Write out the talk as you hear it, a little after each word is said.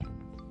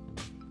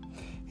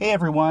Hey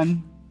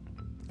everyone,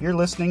 you're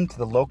listening to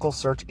the Local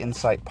Search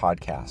Insight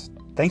Podcast.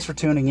 Thanks for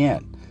tuning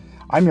in.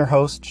 I'm your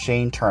host,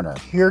 Shane Turner,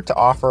 here to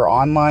offer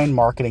online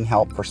marketing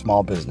help for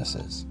small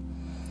businesses.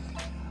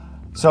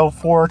 So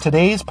for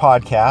today's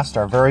podcast,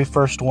 our very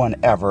first one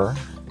ever,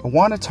 I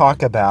want to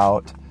talk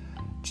about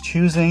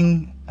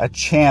choosing a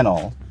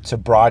channel to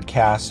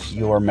broadcast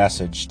your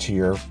message to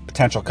your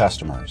potential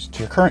customers, to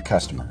your current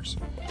customers,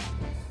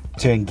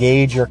 to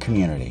engage your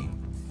community.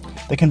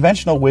 The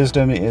conventional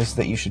wisdom is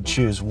that you should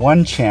choose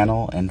one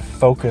channel and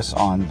focus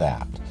on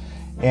that.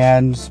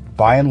 And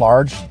by and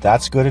large,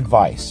 that's good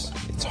advice.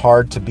 It's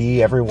hard to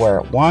be everywhere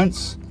at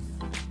once.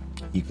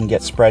 You can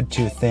get spread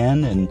too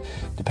thin, and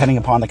depending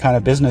upon the kind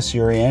of business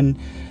you're in,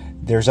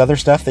 there's other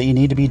stuff that you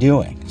need to be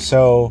doing.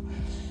 So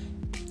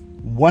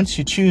once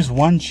you choose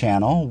one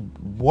channel,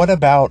 what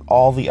about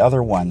all the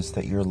other ones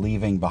that you're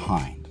leaving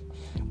behind?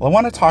 Well, I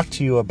want to talk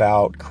to you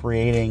about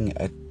creating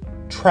a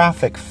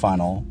traffic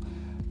funnel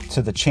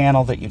to the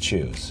channel that you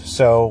choose.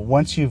 So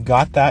once you've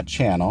got that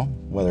channel,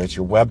 whether it's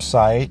your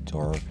website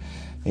or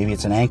maybe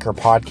it's an Anchor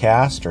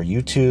podcast or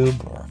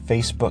YouTube or a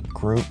Facebook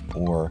group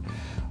or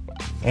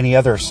any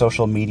other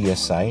social media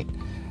site,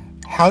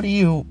 how do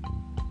you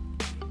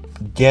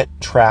get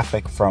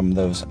traffic from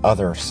those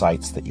other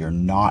sites that you're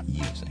not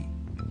using?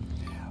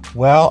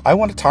 Well, I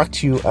want to talk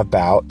to you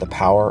about the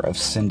power of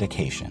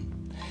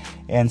syndication.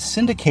 And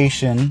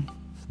syndication,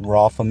 we're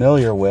all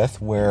familiar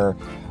with, where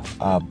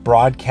a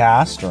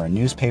broadcast or a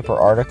newspaper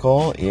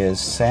article is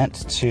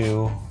sent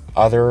to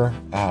other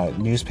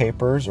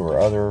newspapers or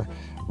other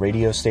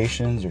radio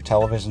stations or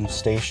television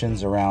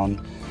stations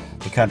around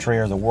the country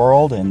or the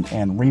world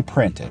and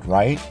reprinted,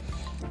 right?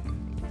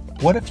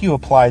 What if you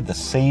applied the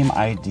same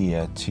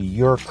idea to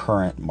your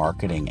current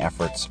marketing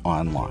efforts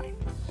online?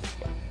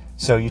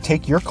 So you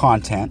take your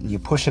content and you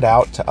push it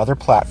out to other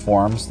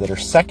platforms that are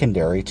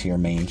secondary to your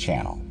main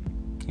channel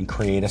and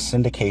create a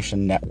syndication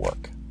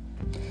network.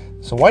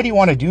 So why do you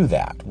want to do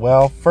that?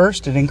 Well,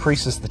 first, it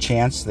increases the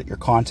chance that your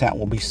content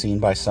will be seen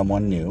by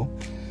someone new.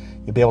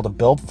 You'll be able to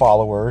build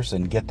followers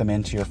and get them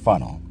into your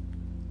funnel.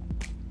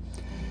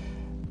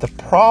 The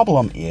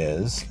problem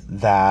is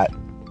that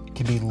it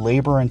can be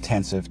labor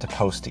intensive to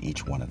post to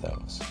each one of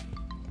those.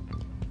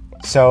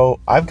 So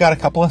I've got a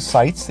couple of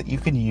sites that you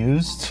can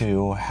use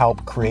to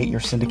help create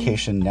your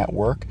syndication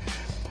network.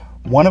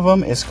 One of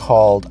them is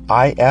called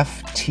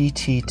ifttt.com.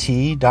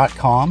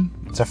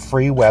 It's a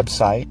free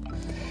website.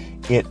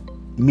 It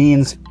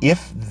means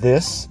if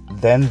this,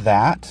 then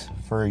that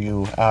for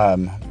you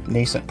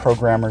nascent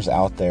programmers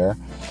out there.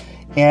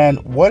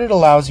 And what it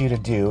allows you to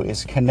do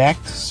is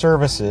connect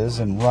services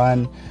and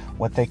run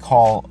what they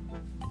call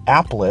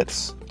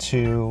applets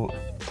to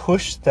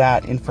push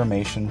that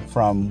information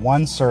from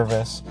one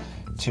service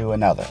to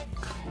another.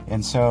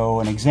 And so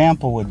an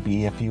example would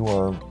be if you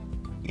were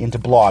into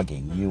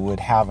blogging, you would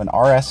have an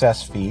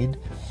RSS feed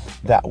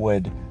that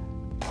would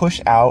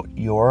push out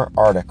your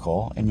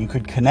article, and you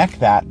could connect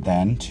that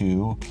then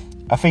to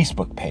a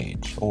Facebook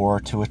page or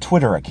to a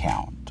Twitter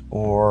account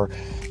or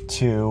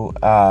to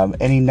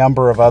any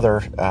number of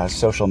other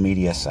social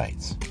media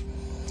sites.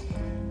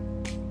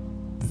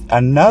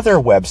 Another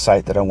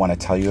website that I want to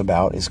tell you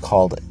about is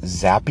called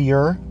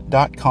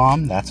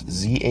Zapier.com. That's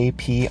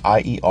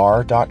Zapier.com.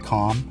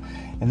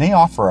 And they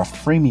offer a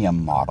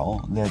freemium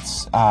model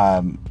that's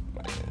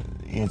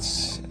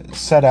it's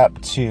set up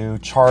to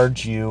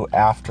charge you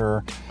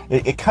after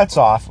it cuts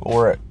off,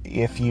 or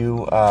if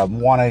you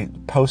want to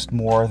post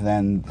more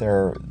than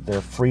their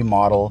free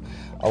model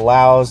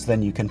allows,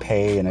 then you can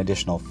pay an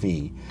additional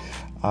fee.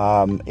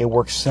 It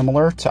works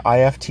similar to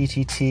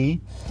IFTTT.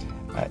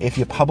 If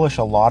you publish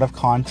a lot of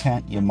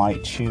content, you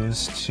might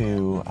choose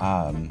to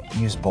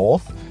use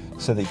both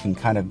so that you can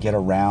kind of get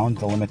around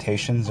the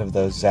limitations of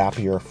the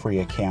Zapier free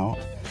account.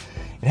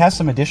 It has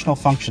some additional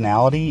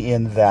functionality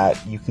in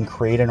that you can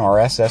create an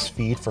RSS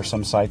feed for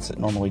some sites that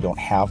normally don't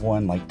have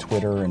one, like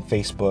Twitter and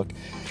Facebook,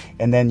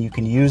 and then you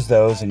can use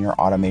those in your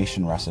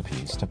automation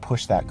recipes to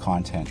push that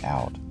content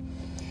out.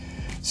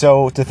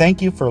 So to thank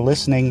you for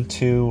listening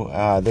to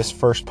this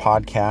first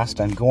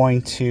podcast, I'm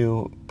going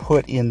to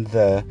put in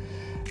the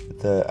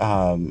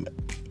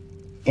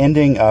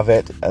ending of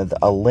it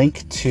a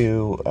link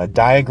to a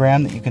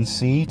diagram that you can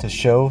see to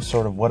show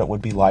sort of what it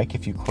would be like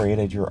if you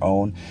created your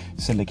own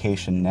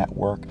syndication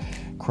network,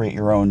 create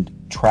your own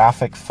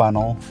traffic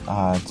funnel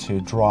to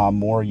draw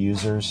more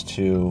users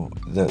to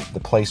the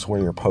place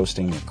where you're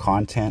posting your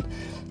content,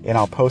 and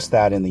I'll post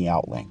that in the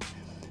outlink.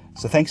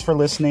 So thanks for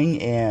listening,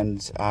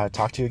 and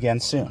talk to you again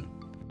soon.